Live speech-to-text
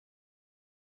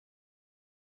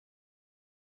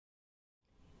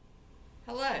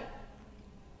Hello,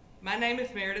 my name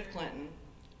is Meredith Clinton,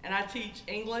 and I teach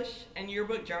English and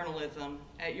yearbook journalism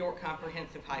at York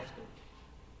Comprehensive High School.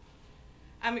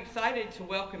 I'm excited to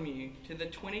welcome you to the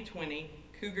 2020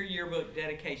 Cougar Yearbook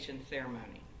dedication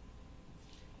ceremony.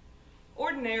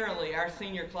 Ordinarily, our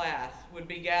senior class would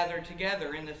be gathered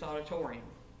together in this auditorium,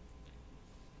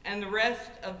 and the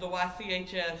rest of the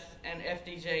YCHS and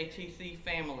FDJ-TC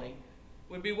family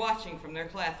would be watching from their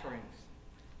classrooms.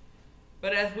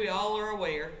 But as we all are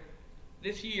aware,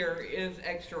 this year is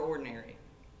extraordinary.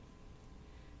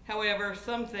 However,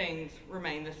 some things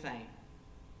remain the same.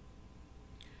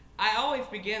 I always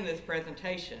begin this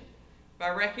presentation by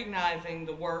recognizing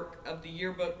the work of the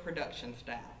yearbook production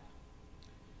staff.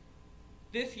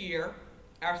 This year,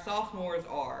 our sophomores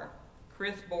are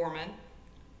Chris Borman,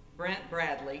 Brent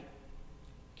Bradley,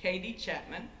 Katie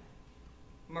Chapman,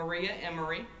 Maria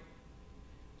Emery,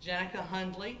 Jenica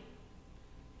Hundley,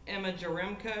 Emma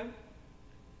Jeremko,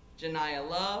 Janiyah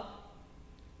Love,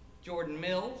 Jordan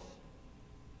Mills,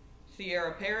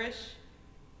 Sierra Parrish,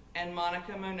 and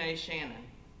Monica Monet Shannon.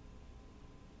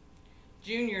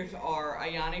 Juniors are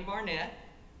Ayani Barnett,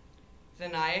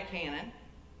 Zanaya Cannon,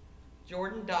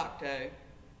 Jordan Docto,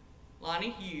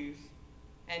 Lonnie Hughes,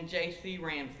 and J.C.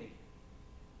 Ramsey.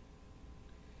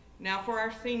 Now for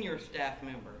our senior staff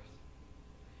members.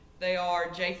 They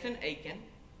are Jason Aiken,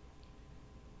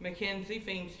 Mackenzie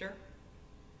Feimster,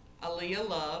 Aaliyah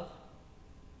Love,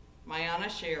 Mayana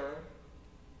Scherer,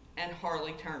 and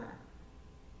Harley Turner.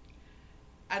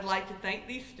 I'd like to thank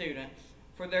these students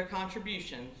for their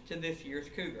contributions to this year's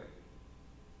Cougar.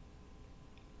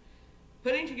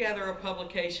 Putting together a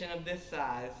publication of this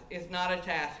size is not a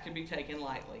task to be taken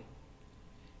lightly,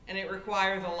 and it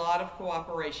requires a lot of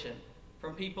cooperation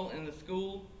from people in the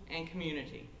school and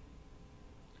community.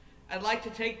 I'd like to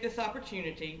take this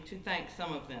opportunity to thank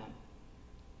some of them.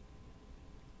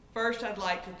 First, I'd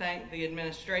like to thank the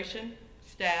administration,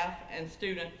 staff, and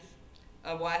students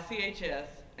of YCHS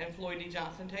and Floyd D.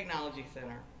 Johnson Technology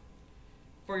Center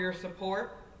for your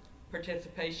support,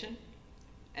 participation,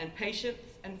 and patience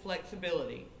and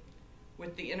flexibility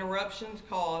with the interruptions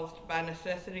caused by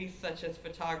necessities such as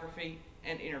photography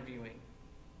and interviewing.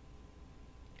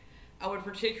 I would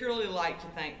particularly like to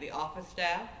thank the office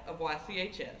staff of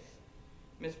YCHS,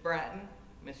 Ms. Bratton,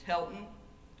 Ms. Helton,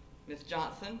 Ms.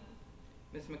 Johnson,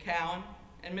 Ms. McCowan,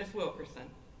 and Ms. Wilkerson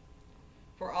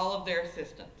for all of their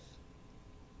assistance.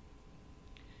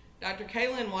 Dr.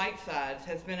 Kaylin Whitesides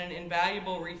has been an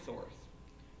invaluable resource,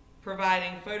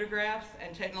 providing photographs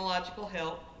and technological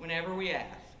help whenever we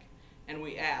ask, and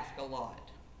we ask a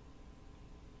lot.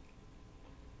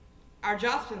 Our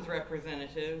Jostens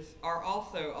representatives are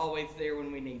also always there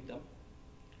when we need them.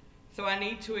 So I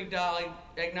need to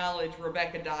acknowledge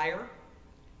Rebecca Dyer,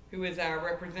 who is our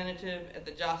representative at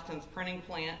the Jostens printing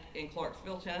plant in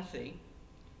Clarksville, Tennessee,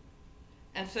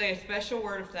 and say a special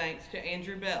word of thanks to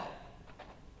Andrew Bell,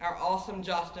 our awesome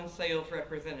Jostens sales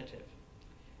representative,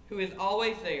 who is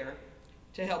always there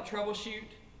to help troubleshoot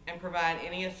and provide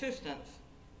any assistance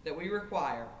that we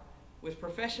require with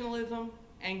professionalism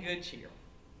and good cheer.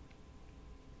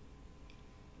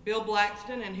 Bill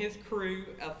Blackston and his crew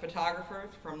of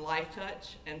photographers from Life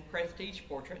Touch and Prestige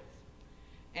Portraits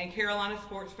and Carolina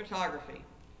Sports Photography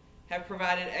have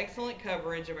provided excellent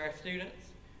coverage of our students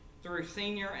through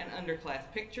senior and underclass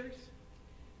pictures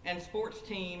and sports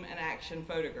team and action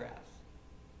photographs.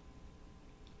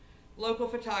 Local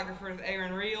photographers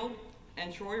Aaron Reel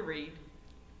and Troy Reed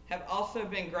have also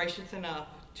been gracious enough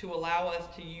to allow us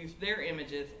to use their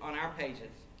images on our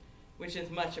pages, which is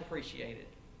much appreciated.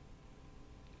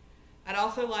 I'd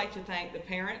also like to thank the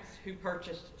parents who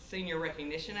purchased senior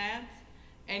recognition ads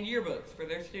and yearbooks for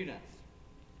their students,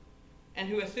 and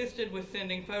who assisted with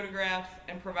sending photographs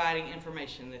and providing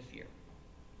information this year.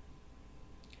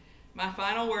 My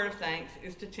final word of thanks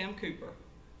is to Tim Cooper,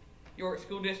 York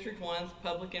School District 1's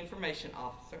Public Information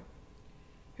Officer,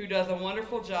 who does a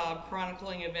wonderful job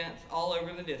chronicling events all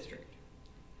over the district,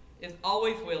 is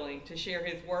always willing to share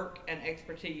his work and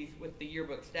expertise with the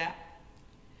yearbook staff,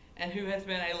 and who has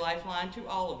been a lifeline to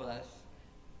all of us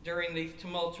during these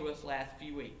tumultuous last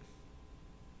few weeks.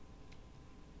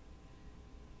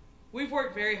 We've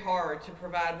worked very hard to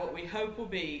provide what we hope will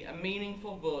be a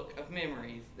meaningful book of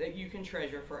memories that you can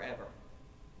treasure forever.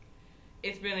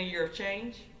 It's been a year of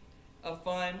change, of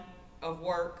fun, of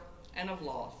work, and of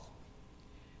loss.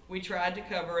 We tried to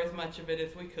cover as much of it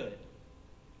as we could.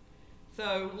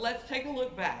 So let's take a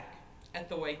look back at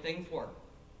the way things were.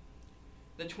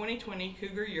 The 2020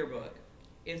 Cougar Yearbook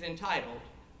is entitled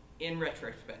In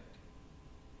Retrospect.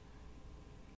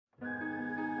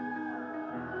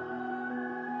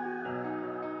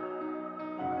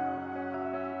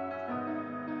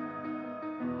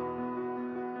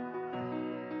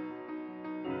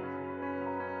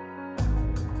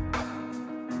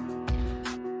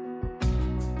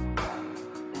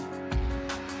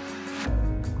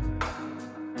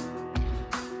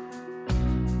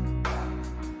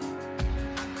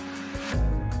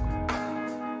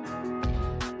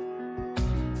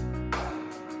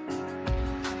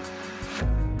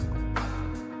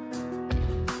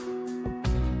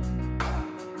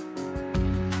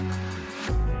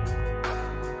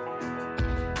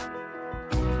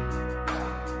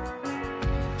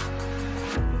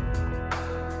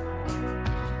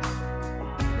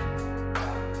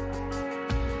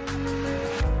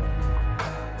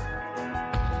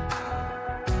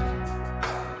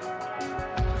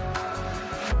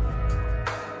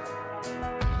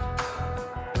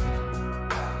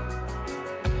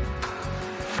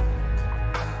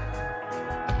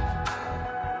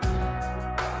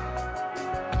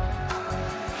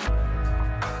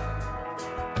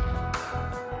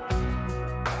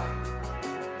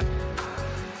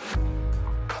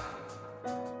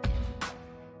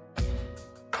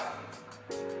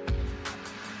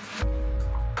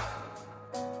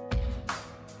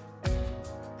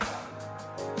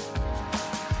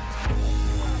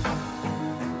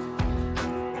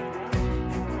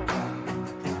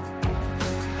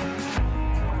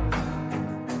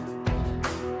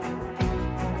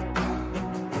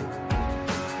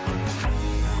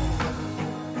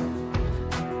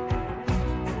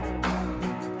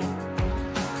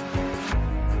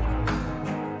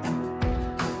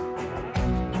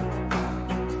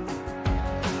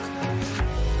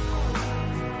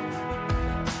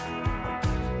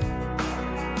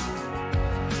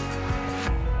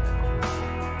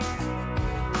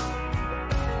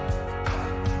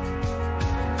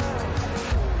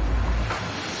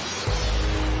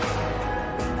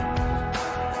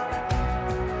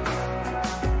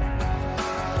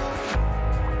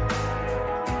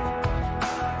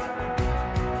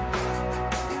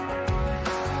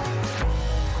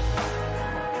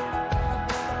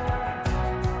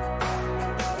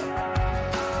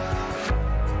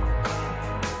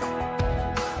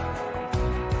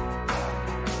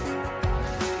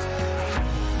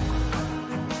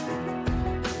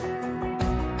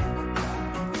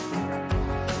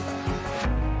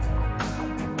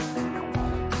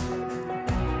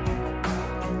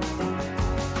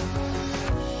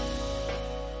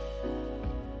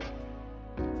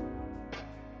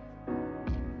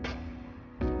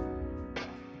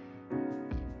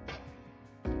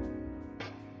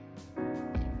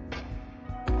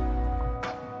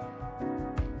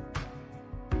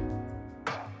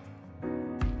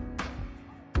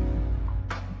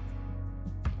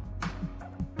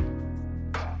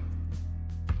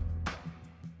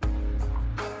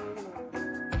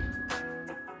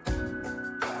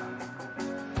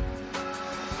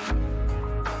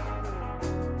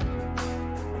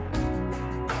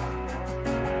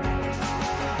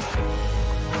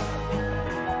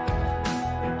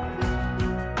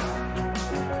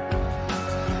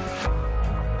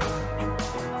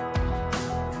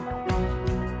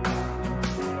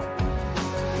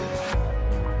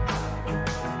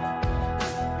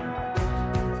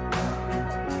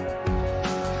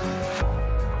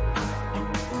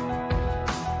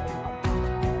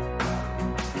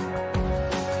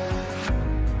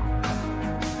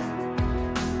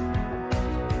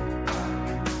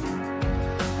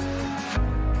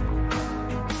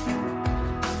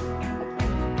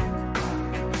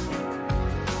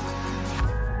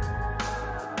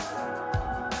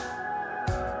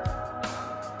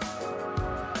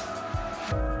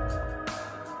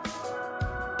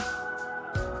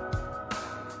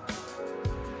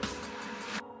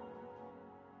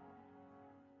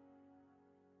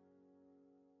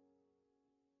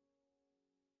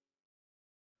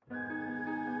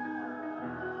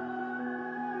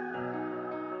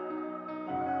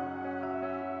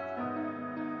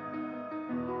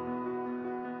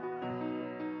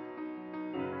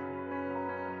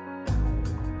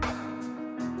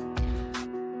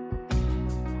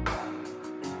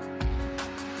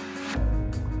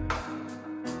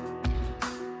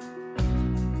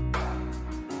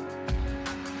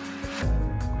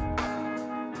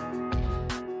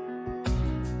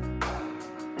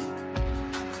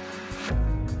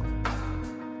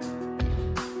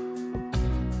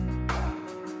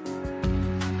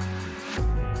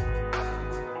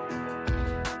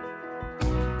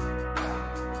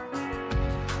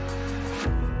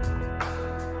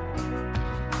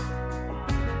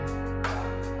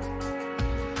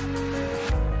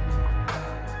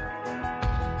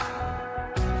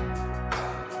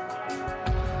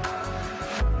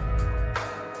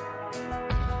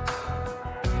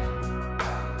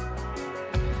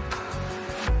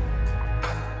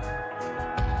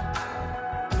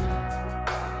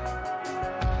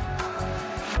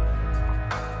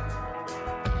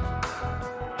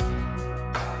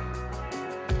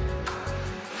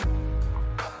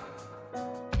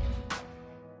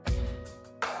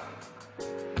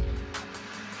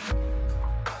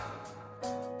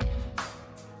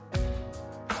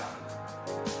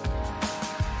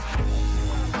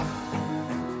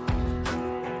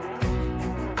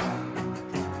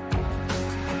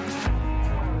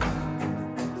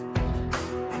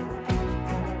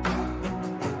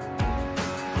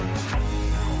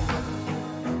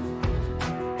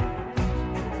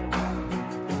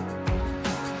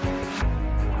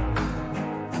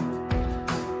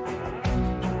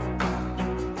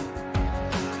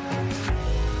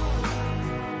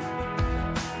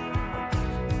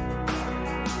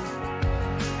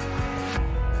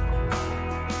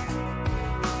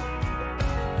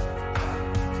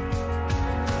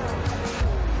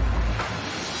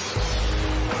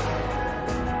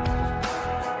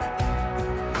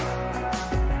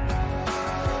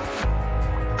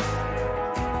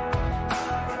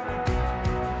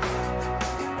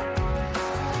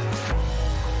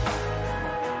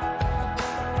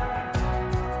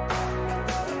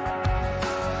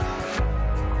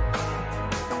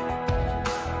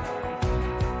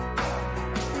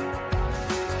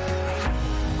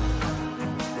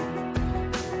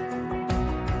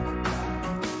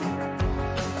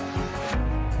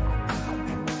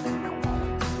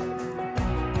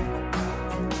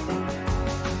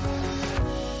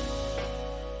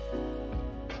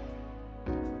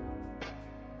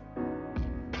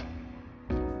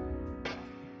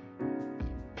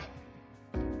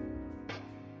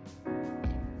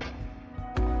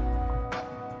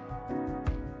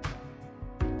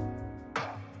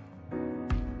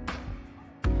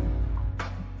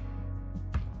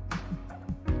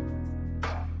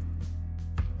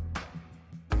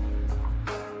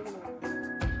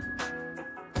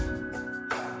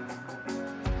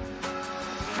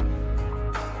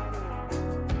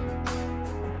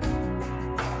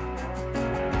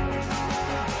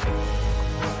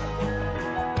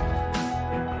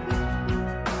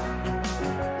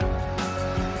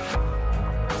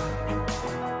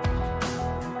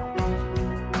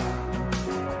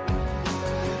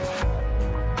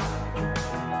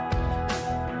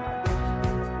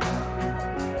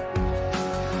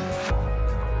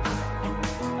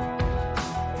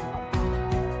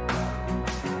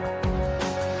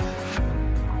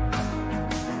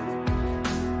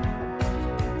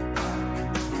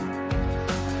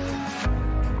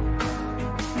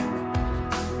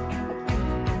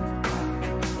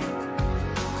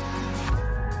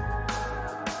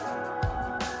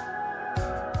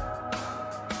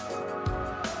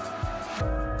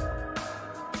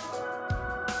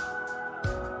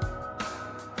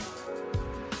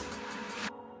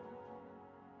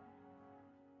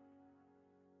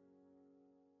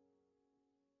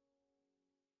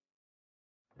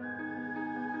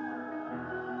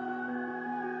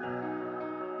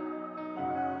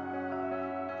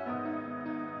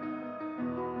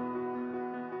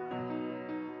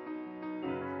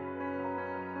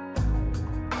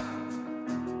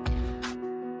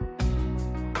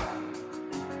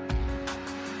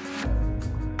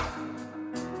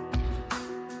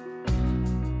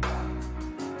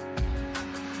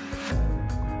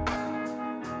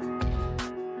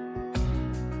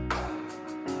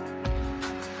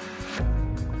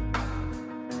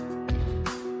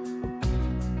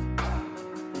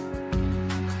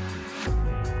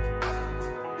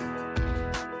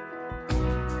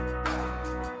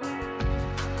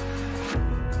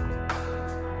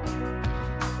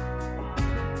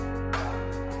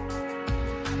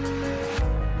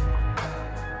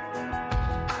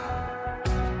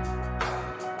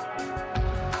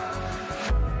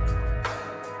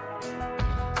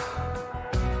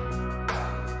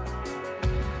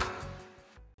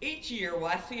 year,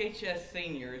 YCHS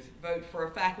seniors vote for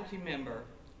a faculty member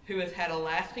who has had a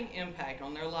lasting impact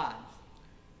on their lives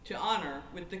to honor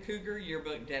with the Cougar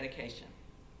Yearbook dedication.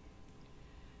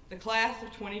 The class of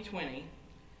 2020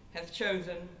 has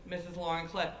chosen Mrs. Lauren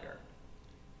Klepker,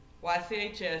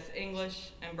 YCHS English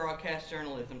and Broadcast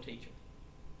Journalism teacher.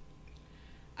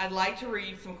 I'd like to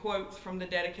read some quotes from the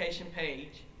dedication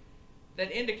page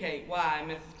that indicate why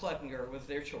Mrs. Klepker was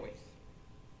their choice.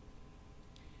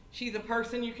 She's a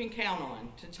person you can count on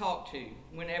to talk to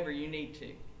whenever you need to.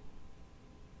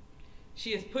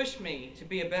 She has pushed me to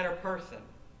be a better person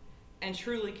and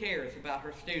truly cares about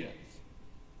her students.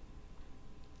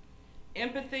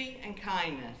 Empathy and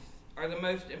kindness are the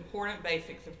most important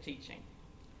basics of teaching,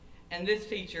 and this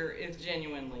teacher is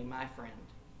genuinely my friend.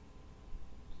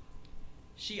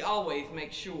 She always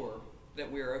makes sure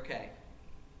that we're okay.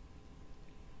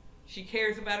 She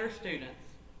cares about her students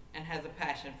and has a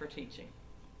passion for teaching.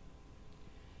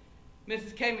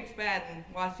 Mrs. K. McSpadden,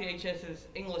 YCHS's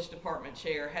English Department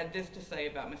Chair, had this to say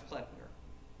about Ms. Klepker.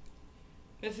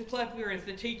 Mrs. Klepker is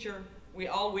the teacher we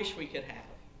all wish we could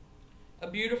have, a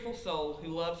beautiful soul who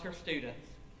loves her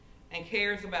students and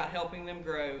cares about helping them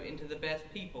grow into the best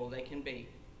people they can be.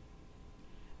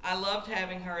 I loved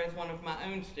having her as one of my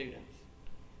own students,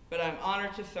 but I'm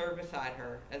honored to serve beside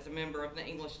her as a member of the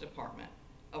English Department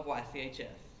of YCHS.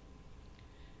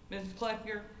 Mrs.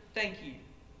 Klepker, thank you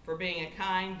for being a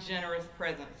kind, generous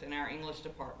presence in our English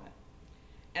department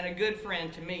and a good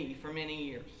friend to me for many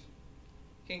years.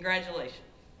 Congratulations.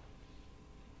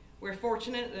 We're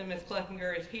fortunate that Ms.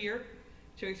 Klepker is here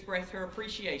to express her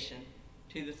appreciation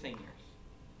to the seniors.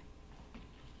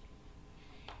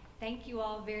 Thank you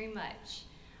all very much.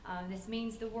 This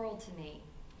means the world to me.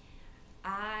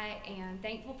 I am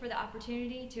thankful for the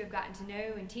opportunity to have gotten to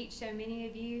know and teach so many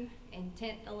of you in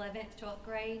 10th, 11th, 12th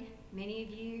grade. Many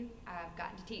of you I've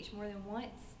gotten to teach more than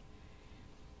once.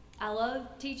 I love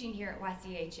teaching here at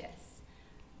YCHS.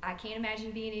 I can't imagine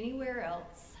being anywhere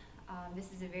else.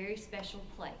 This is a very special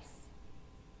place.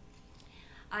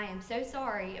 I am so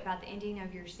sorry about the ending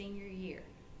of your senior year.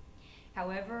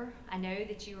 However, I know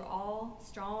that you are all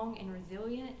strong and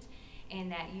resilient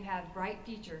and that you have bright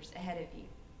futures ahead of you.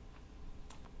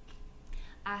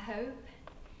 I hope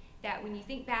that when you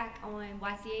think back on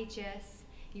YCHS,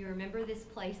 you remember this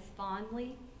place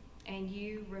fondly and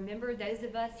you remember those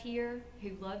of us here who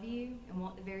love you and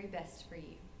want the very best for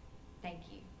you. Thank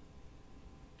you.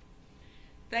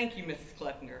 Thank you, Mrs.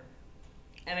 Klepker.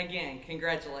 And again,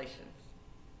 congratulations.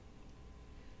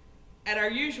 At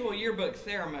our usual yearbook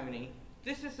ceremony,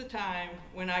 this is the time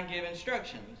when I give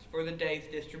instructions for the day's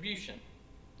distribution.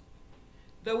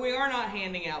 Though we are not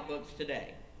handing out books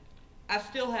today, I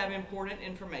still have important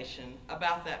information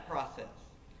about that process,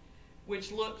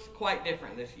 which looks quite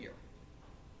different this year.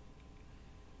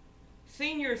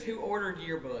 Seniors who ordered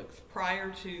yearbooks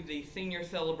prior to the senior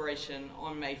celebration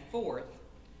on May 4th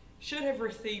should have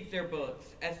received their books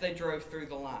as they drove through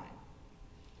the line.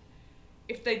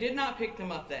 If they did not pick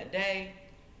them up that day,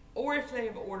 or if they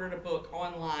have ordered a book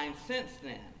online since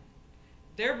then,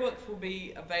 their books will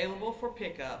be available for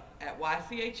pickup at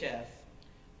YCHS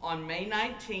on May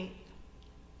 19th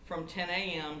from 10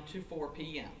 a.m. to 4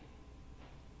 p.m.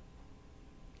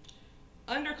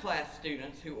 Underclass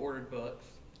students who ordered books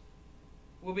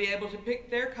will be able to pick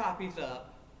their copies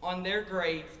up on their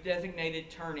grade's designated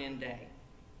turn-in day.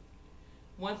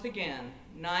 Once again,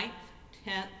 9th,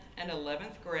 10th, and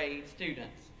 11th grade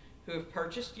students who have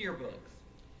purchased yearbooks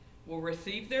will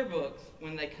receive their books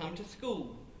when they come to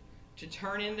school to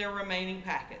turn in their remaining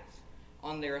packets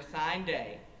on their assigned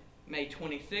day, May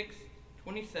 26th,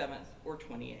 27th, or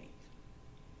 28th.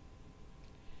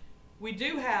 We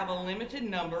do have a limited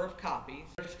number of copies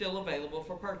that are still available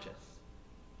for purchase.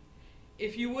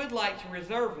 If you would like to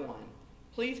reserve one,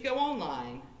 please go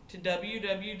online to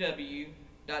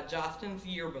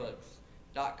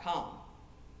www.jostensyearbooks.com.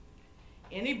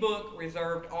 Any book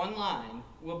reserved online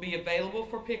will be available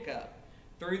for pickup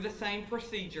through the same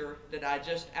procedure that I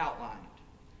just outlined.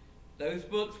 Those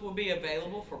books will be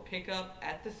available for pickup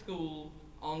at the school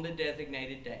on the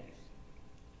designated days.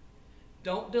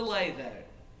 Don't delay though,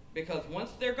 because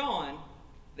once they're gone,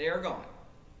 they're gone.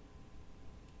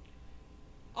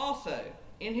 Also,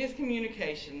 in his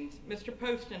communications, Mr.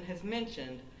 Poston has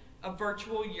mentioned a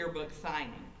virtual yearbook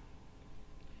signing.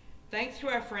 Thanks to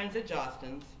our friends at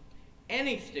Jostens,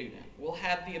 any student will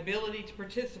have the ability to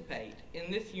participate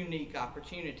in this unique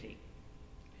opportunity.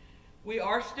 We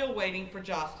are still waiting for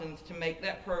Jostens to make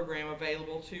that program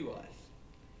available to us,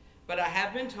 but I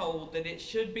have been told that it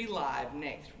should be live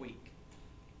next week.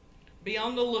 Be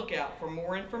on the lookout for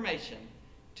more information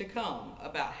to come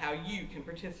about how you can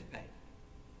participate.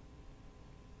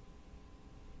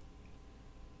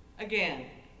 Again,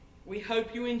 we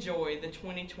hope you enjoy the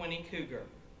 2020 Cougar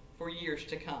for years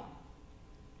to come.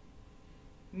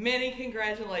 Many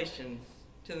congratulations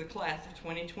to the class of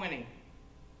 2020.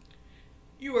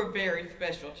 You are very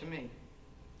special to me,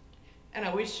 and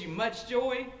I wish you much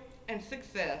joy and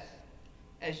success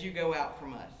as you go out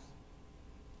from us.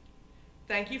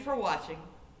 Thank you for watching.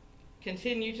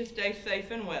 Continue to stay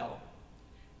safe and well,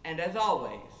 and as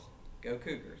always, go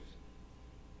Cougars.